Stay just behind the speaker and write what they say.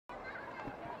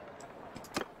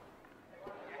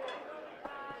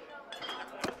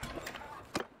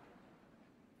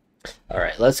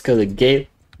Alright, let's go to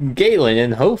Galen,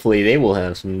 and hopefully they will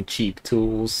have some cheap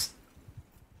tools.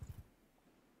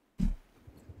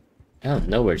 I don't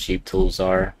know where cheap tools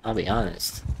are, I'll be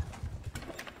honest.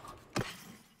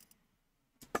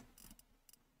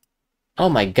 Oh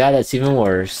my god, that's even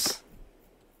worse.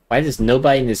 Why does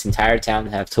nobody in this entire town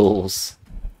have tools?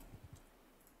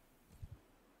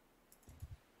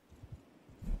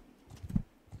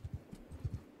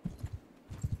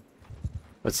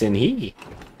 What's in here?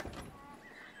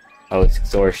 Oh, it's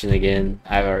extortion again.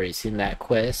 I've already seen that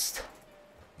quest.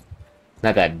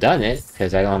 Not that I've done it,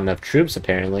 because I don't have enough troops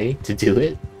apparently to do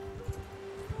it.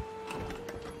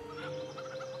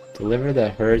 Deliver the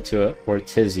herd to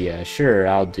Ortizia. Sure,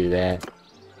 I'll do that.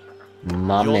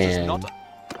 My man.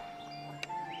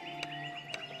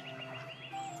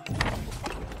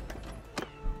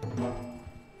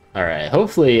 Alright,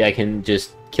 hopefully I can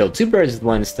just kill two birds with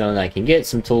one stone. I can get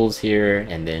some tools here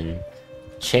and then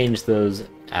change those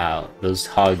out, those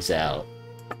hogs out.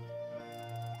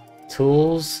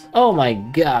 Tools? Oh my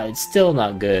god, it's still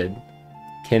not good.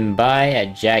 Can buy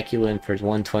at Jacqueline for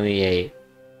 128.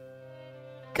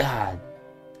 God.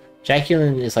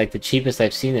 Jacqueline is like the cheapest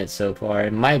I've seen it so far.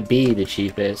 It might be the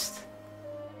cheapest.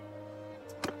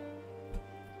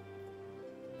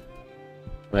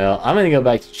 Well, I'm gonna go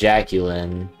back to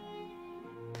Jacqueline,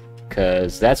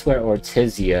 because that's where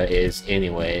Ortizia is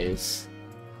anyways.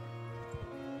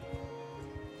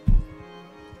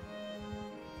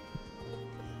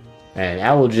 And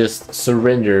I will just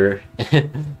surrender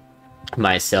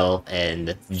myself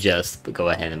and just go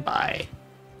ahead and buy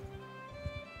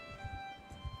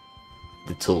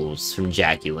the tools from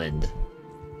Jacqueline.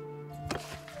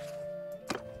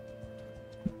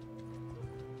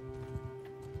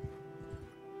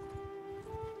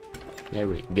 There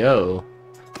we go.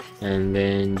 And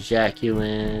then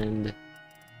Jacqueline.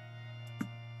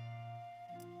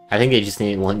 I think they just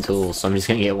need one tool, so I'm just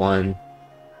gonna get one.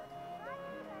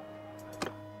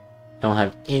 Don't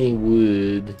have any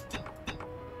wood.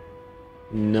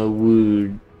 No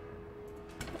wood.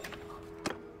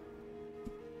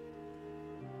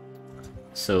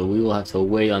 So we will have to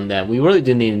wait on that. We really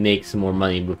do need to make some more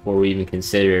money before we even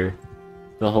consider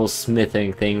the whole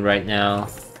smithing thing right now.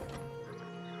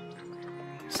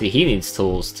 See, he needs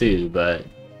tools too, but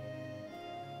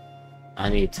I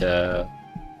need to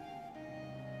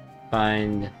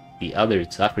find the other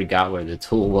tool. I forgot where the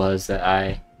tool was that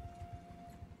I...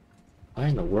 Where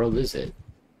in the world is it?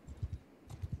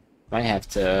 Might have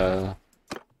to...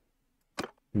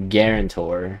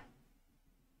 Guarantor.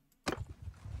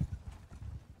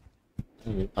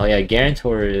 Oh yeah,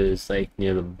 Guarantor is like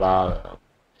near the bottom.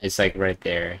 It's like right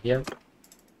there. Yep.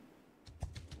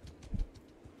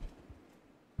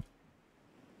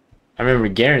 I remember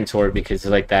Guarantor because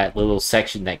it's like that little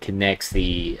section that connects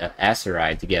the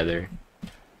Aserai together.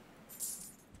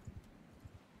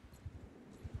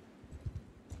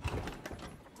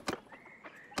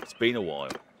 It's been a while.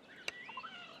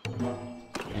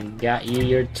 I got you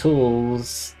your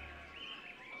tools.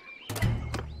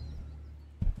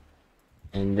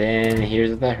 And then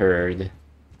here's the herd.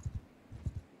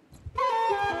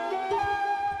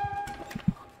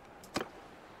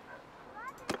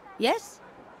 Yes?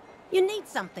 You need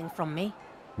something from me.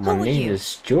 My Who are name you?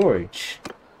 is George.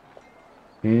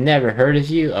 Never heard of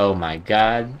you? Oh my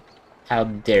god. How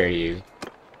dare you.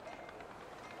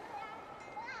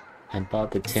 I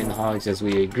bought the 10 hogs as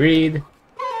we agreed.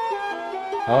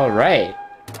 Alright.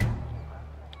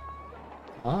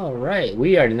 Alright,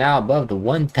 we are now above the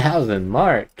 1,000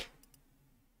 mark.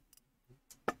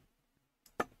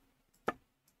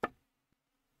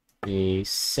 Let me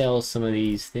sell some of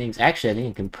these things. Actually, I think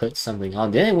I can put something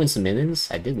on. Did I win some mittens?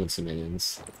 I did win some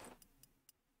mittens.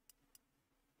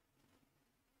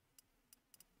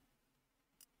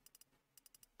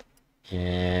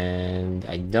 And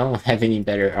I don't have any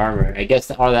better armor. I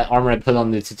guess all that armor I put on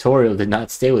the tutorial did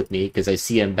not stay with me, because I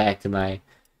see I'm back to my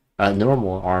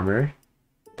normal armor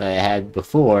that I had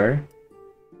before.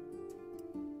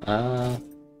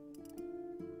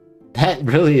 That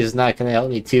really is not going to help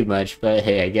me too much, but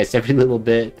hey, I guess every little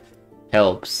bit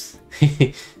helps.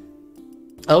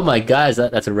 Oh my god,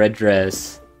 that's a red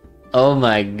dress. Oh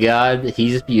my god,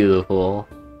 he's beautiful.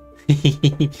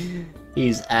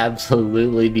 He's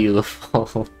absolutely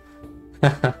beautiful.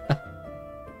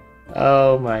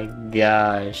 Oh my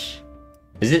gosh.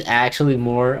 Is it actually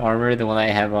more armor than what I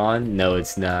have on? No,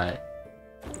 it's not.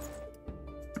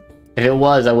 If it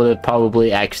was, I would have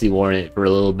probably actually worn it for a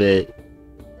little bit.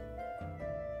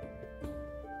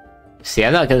 See,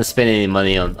 I'm not gonna spend any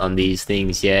money on these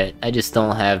things yet. I just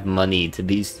don't have money to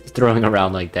be throwing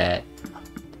around like that.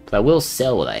 But I will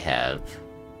sell what I have.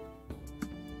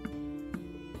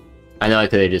 I know I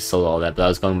could have just sold all that, but I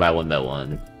was going by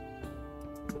one.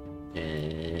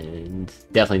 And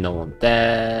definitely don't want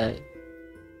that.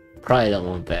 Probably don't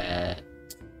want that.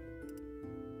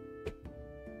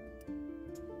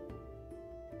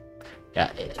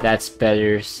 Yeah, that's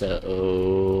better,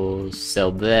 so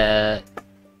sell that.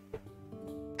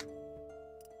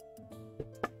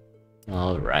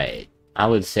 Alright. I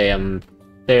would say I'm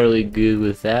fairly good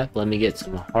with that. Let me get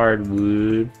some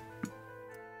hardwood.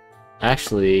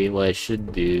 Actually, what I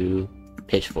should do...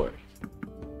 pitchfork.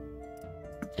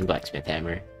 And blacksmith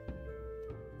hammer.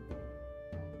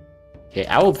 Okay,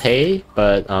 I will pay,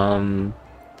 but,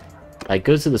 like,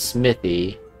 go to the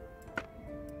smithy.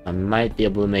 I might be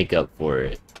able to make up for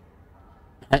it.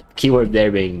 Keyword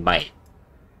there being might.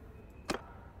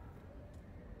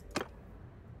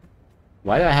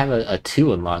 Why do I have a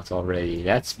 2 unlocked already?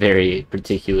 That's very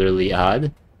particularly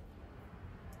odd.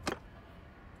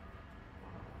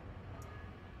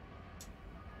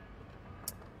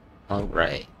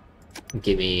 Alright.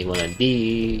 Give me one of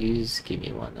these. Give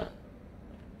me one of...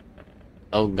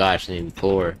 Oh gosh, I need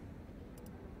 4.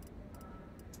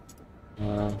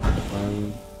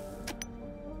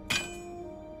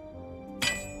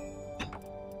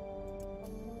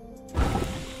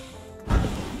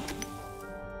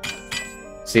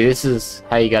 See, this is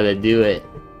how you gotta do it.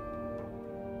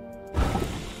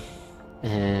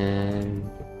 And...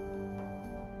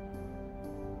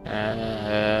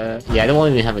 yeah, I don't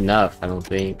even have enough, I don't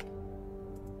think.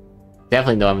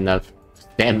 Definitely don't have enough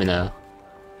stamina.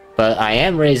 But I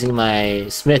am raising my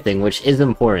smithing, which is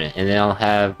important, and then I'll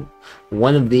have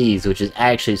one of these, which is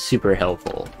actually super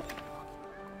helpful.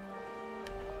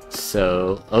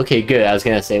 So, okay, good. I was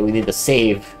gonna say we need to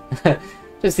save,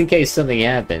 just in case something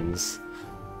happens.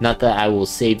 Not that I will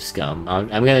save scum. I'm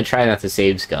gonna try not to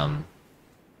save scum.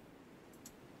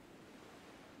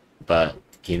 But,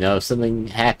 you know, if something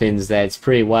happens that's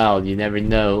pretty wild, you never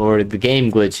know, or the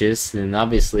game glitches, then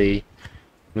obviously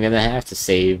I'm gonna have to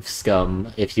save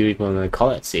scum, if you even want to call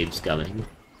it save scumming.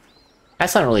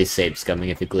 That's not really save scumming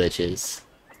if it glitches.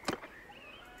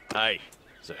 Hey,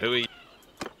 so who are you?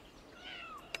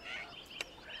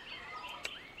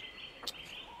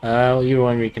 You're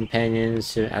one of your companions,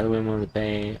 so I don't want to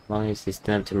pay, as long as they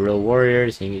stand up to real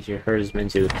warriors, and get your herdsmen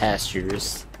to the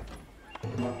pastures.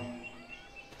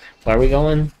 Where are we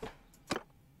going?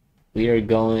 We are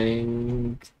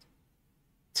going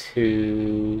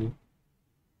to...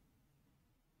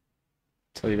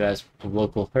 Tell you guys,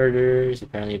 local herders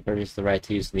apparently purchased the right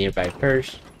to use the nearby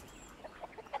purse.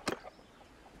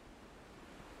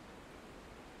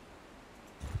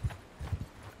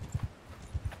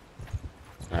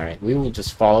 Alright, we will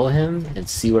just follow him and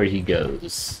see where he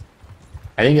goes.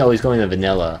 I think he's going to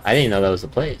Vanilla. I didn't know that was the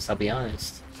place, I'll be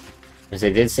honest. Because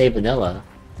they did say Vanilla.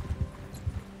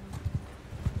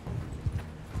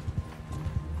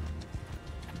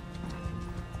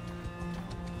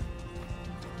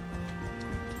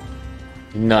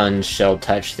 None shall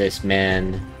touch this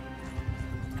man.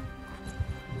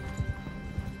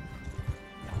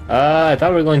 I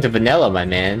thought we were going to Vanilla, my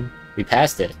man. We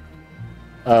passed it.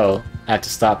 Oh, I have to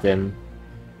stop them.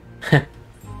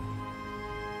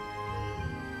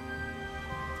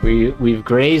 We've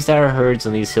grazed our herds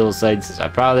on these hillsides since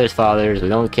our father's fathers. We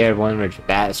don't care if one rich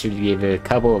bastard gave a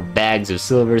couple of bags of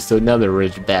silver to another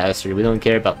rich bastard. We don't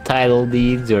care about title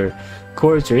deeds or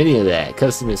courts or any of that.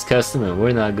 Custom is custom, and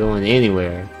we're not going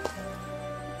anywhere.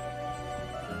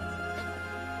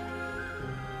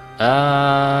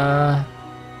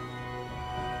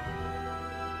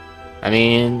 I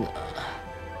mean,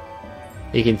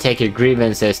 you can take your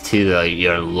grievances to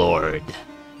your lord.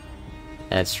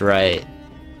 That's right.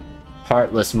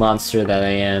 Heartless monster that I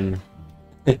am.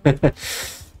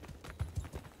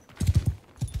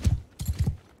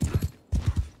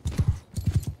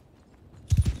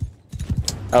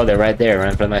 Oh, they're right there, right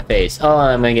in front of my face. Oh,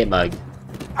 I'm gonna get mugged.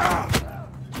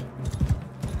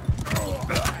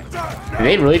 Did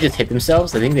they really just hit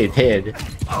themselves? I think they did.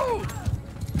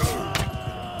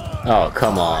 Oh,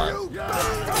 come on.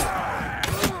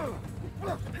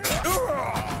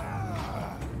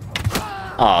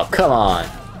 Oh, come on.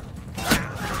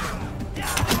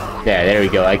 Yeah, there we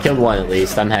go. I killed one at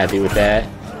least. I'm happy with that.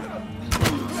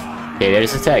 Okay,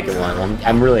 there's the second one.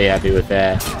 I'm really happy with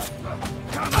that.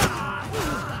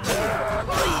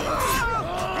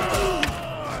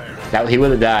 That he would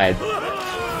have died.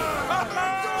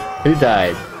 Who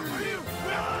died?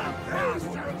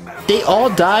 They all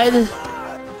died?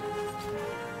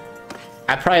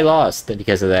 I probably lost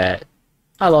because of that.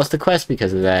 I lost the quest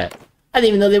because of that. I didn't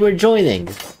even know they were joining.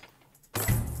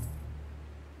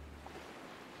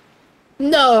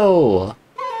 No!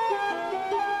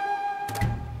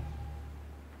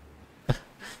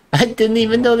 I didn't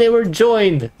even know they were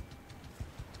joined!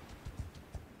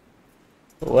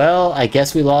 Well, I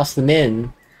guess we lost them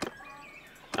in.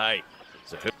 Aye.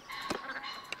 So who?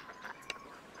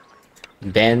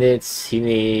 Bandits, he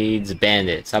needs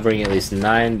bandits. I'll bring at least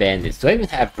 9 bandits. Do I even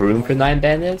have room for 9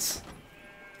 bandits?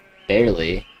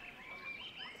 Barely.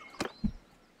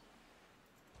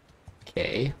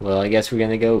 Okay, well I guess we're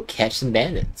gonna go catch some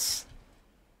bandits.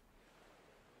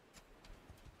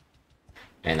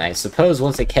 And I suppose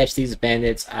once I catch these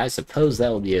bandits, I suppose that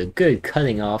will be a good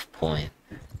cutting off point.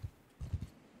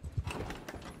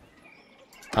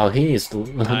 Oh, he needs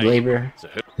labor. So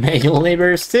who? Manual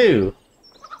laborers too!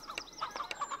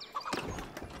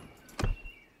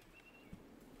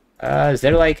 Is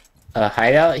there like a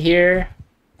hideout here?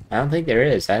 I don't think there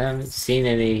is. I haven't seen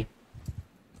any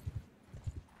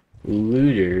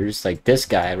looters like this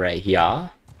guy right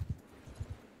here.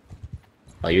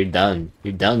 Oh, you're done.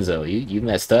 You're donezo. You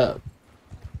messed up.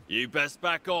 You best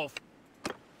back off.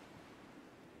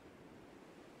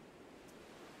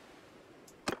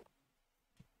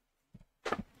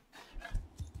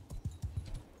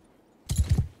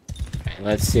 Alright,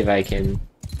 let's see if I can...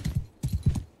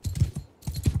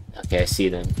 Okay, I see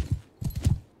them.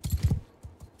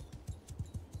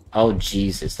 Oh,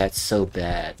 Jesus, that's so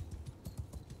bad.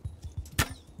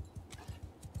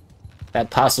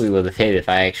 That possibly would have hit if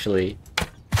I actually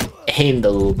aimed a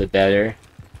little bit better.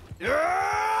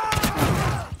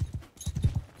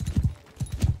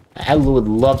 I would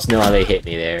love to know how they hit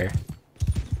me there.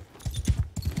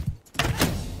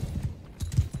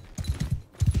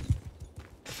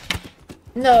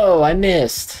 No, I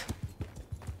missed.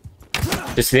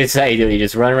 Just this is how you do it. You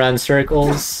just run around in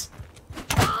circles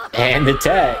and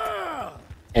attack.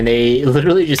 And they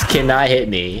literally just cannot hit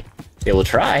me. They will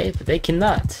try, but they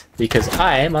cannot. Because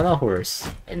I am on a horse,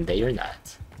 and they are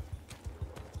not.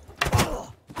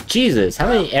 Jesus, how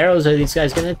many arrows are these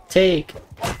guys gonna take?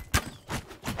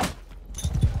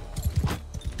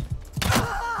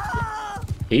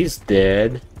 He's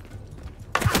dead.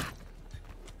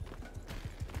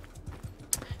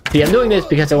 See, I'm doing this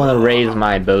because I want to raise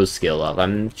my bow skill up.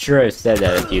 I'm sure I've said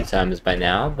that a few times by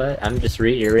now, but I'm just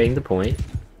reiterating the point.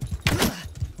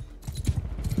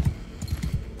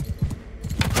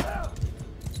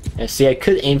 And see, I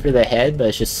could aim for the head, but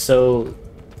it's just so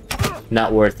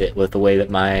not worth it with the way that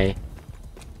my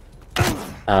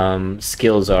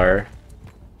skills are.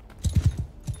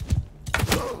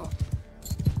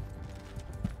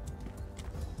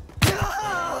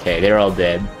 Okay, they're all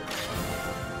dead.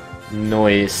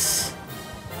 Noise.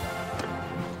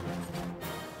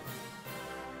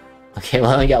 Okay,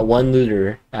 well I only got 1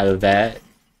 looter out of that.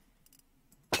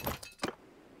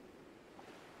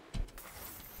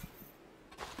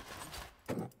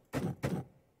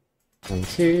 One,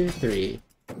 two, three.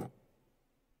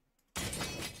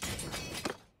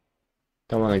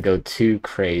 Don't want to go too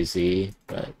crazy,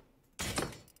 but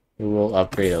we will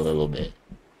upgrade a little bit.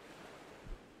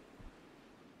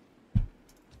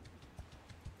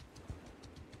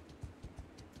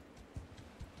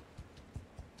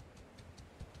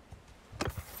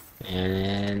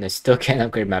 And I still can't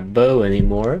upgrade my bow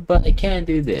anymore, but I can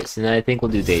do this, and I think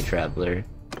we'll do Day Traveler.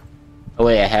 Oh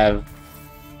wait, I have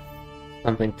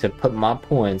something to put my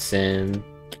points in.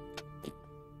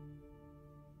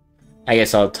 I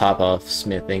guess I'll top off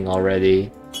smithing already,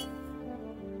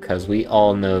 because we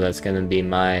all know that's gonna be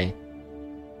my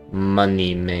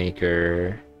money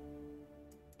maker.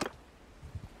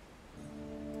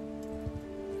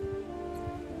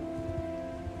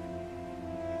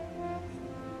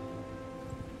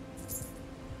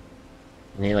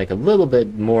 I need like a little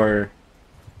bit more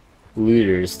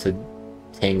looters to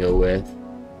tango with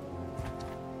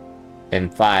than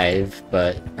 5,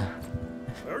 but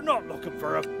We're not looking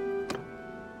for a...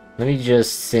 let me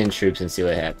just send troops and see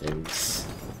what happens.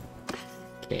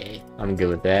 Okay, I'm good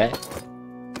with that.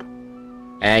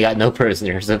 And I got no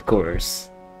prisoners, of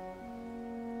course.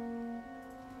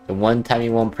 The one time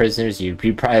you want prisoners, you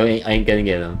probably ain't gonna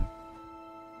get them.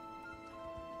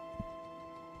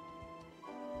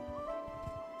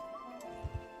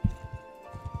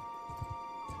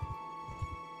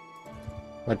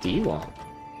 What do you want?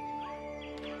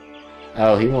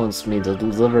 Oh, he wants me to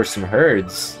deliver some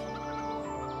herds.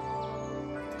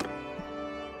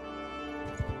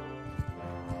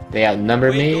 They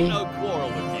outnumber me, No quarrel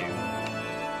with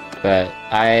you. but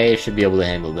I should be able to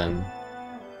handle them.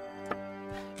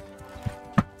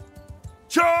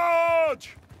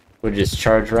 Charge! We'll just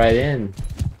charge right in.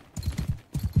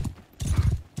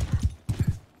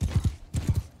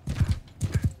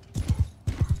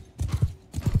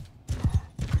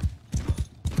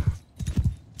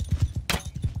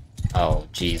 Oh,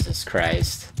 Jesus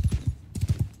Christ.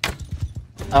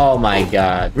 Oh my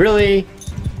god, really?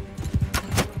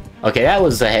 Okay, that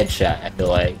was a headshot, I feel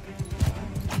like.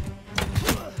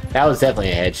 That was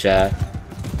definitely a headshot.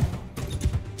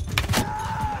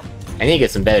 I need to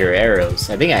get some better arrows.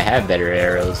 I think I have better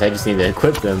arrows, I just need to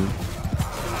equip them.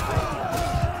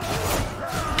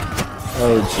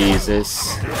 Oh,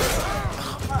 Jesus.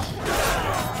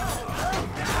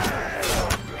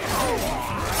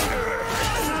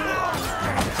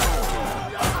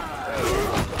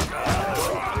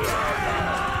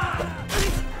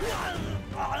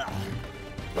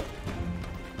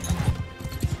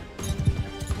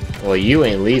 Well, you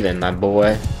ain't leaving, my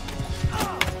boy.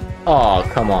 Oh,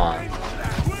 come on.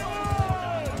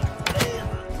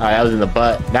 Oh, that was in the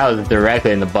butt. That was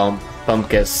directly in the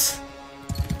bumpkus.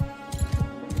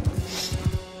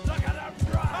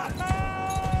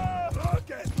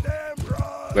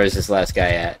 Where's this last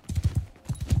guy at?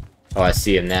 Oh, I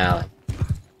see him now.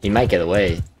 He might get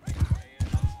away.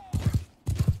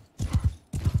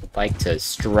 I'd like to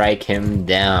strike him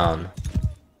down.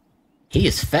 He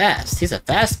is fast. He's a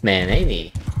fast man, ain't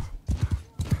he?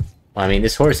 Well, I mean,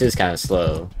 this horse is kind of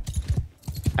slow.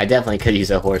 I definitely could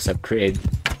use a horse upgrade.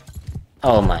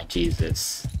 Oh my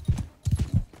Jesus.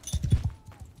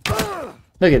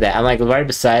 Look at that. I'm like right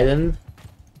beside him.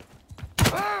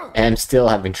 And I'm still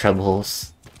having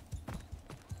troubles.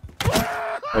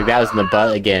 Like that was in the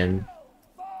butt again.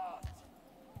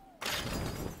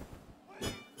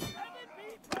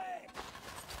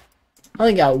 I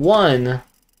only got one.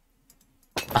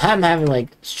 I'm having like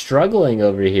struggling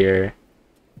over here.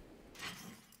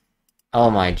 Oh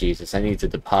my Jesus, I need to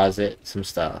deposit some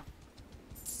stuff.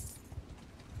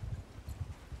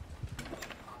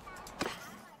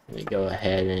 Let me go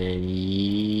ahead and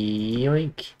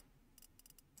yoink.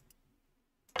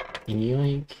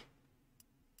 Yoink.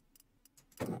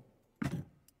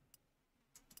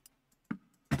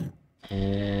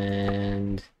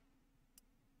 And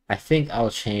I think I'll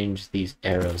change these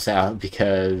arrows out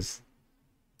because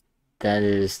that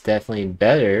is definitely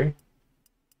better.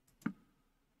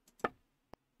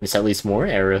 It's at least more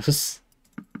arrows.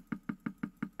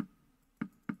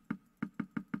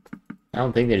 I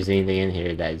don't think there's anything in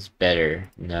here that is better.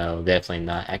 No, definitely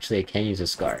not. Actually, I can use a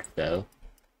scarf, though.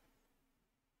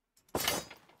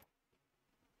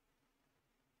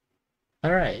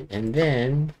 Alright, and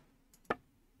then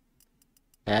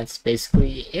that's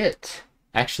basically it.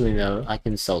 Actually, no, I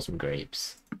can sell some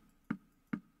grapes.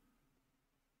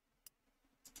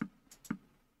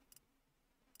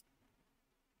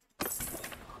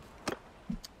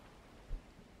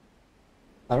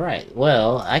 Alright,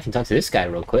 well, I can talk to this guy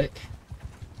real quick.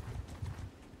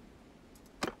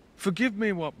 Forgive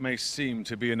me what may seem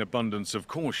to be an abundance of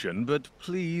caution, but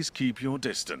please keep your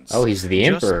distance. Oh, he's the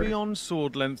Emperor. Just beyond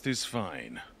sword length is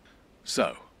fine.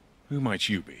 So, who might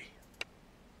you be?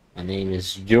 My name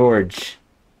is George.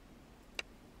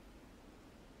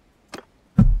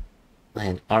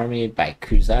 An army by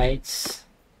Cruzites.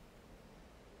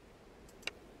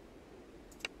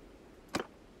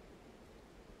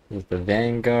 With the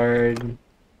vanguard.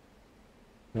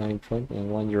 Going point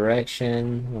in one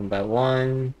direction, one by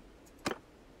one.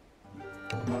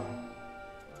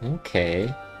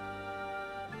 Okay.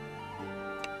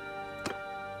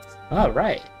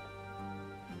 Alright.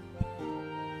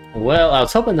 Well, I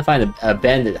was hoping to find a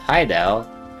bandit hideout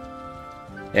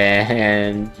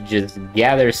and just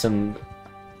gather some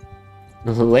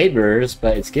laborers,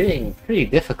 but it's getting pretty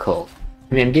difficult.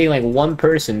 I mean, I'm getting like one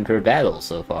person per battle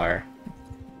so far.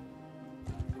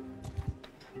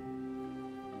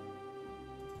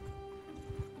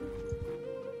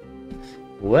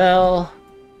 Well,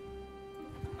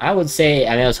 I would say,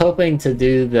 I mean, I was hoping to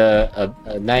do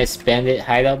a nice bandit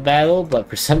hideout battle, but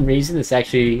for some reason it's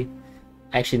actually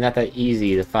not that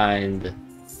easy to find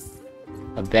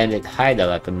a bandit hideout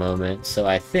at the moment. So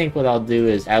I think what I'll do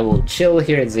is I will chill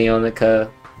here at Zeonica,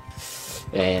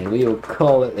 and we will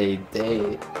call it a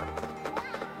day.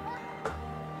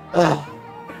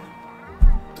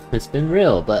 It's been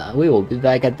real, but we will be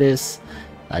back at this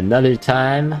another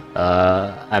time.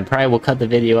 I probably will cut the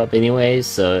video up anyways,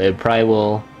 so it probably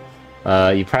will,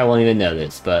 you probably won't even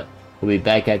notice, but we'll be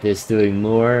back at this doing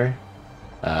more,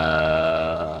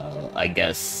 I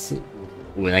guess,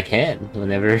 when I can,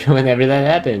 whenever that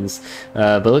happens.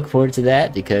 But look forward to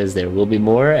that, because there will be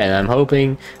more, and I'm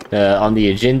hoping, on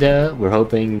the agenda, we're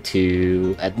hoping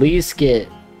to at least get,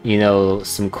 you know,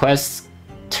 some quests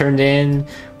turned in,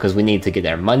 because we need to get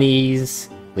our monies.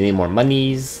 We need more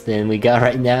monies than we got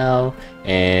right now,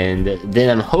 and then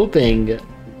I'm hoping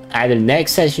either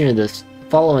next session or the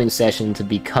following session to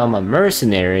become a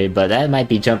mercenary, but that might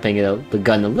be jumping the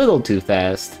gun a little too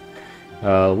fast.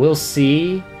 We'll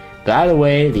see. But either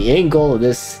way, the end goal of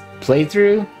this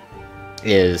playthrough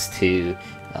is to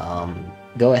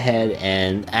go ahead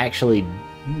and actually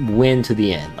win to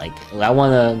the end. Like, I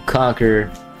want to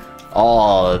conquer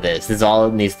all of this. This is all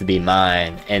that needs to be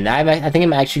mine. And I think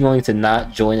I'm actually going to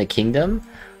not join a kingdom.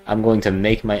 I'm going to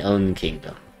make my own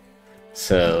kingdom.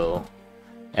 So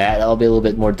that'll be a little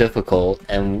bit more difficult,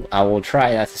 and I will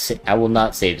try not to I will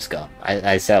not save scum.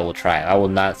 I said I will try. I will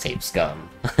not save scum.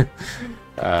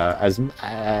 I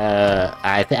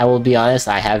will be honest,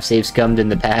 I have saved scummed in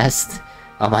the past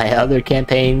on my other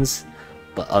campaigns,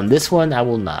 but on this one I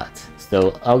will not.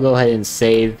 So I'll go ahead and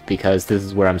save because this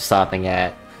is where I'm stopping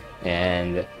at,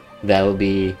 and that will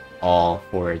be all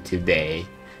for today.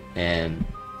 And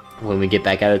when we get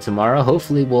back at it tomorrow,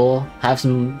 hopefully we'll have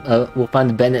some we'll find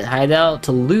the Bennett hideout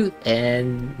to loot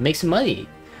and make some money.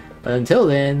 But until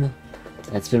then,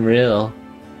 that's been real.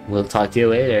 We'll talk to you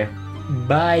later.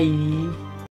 Bye.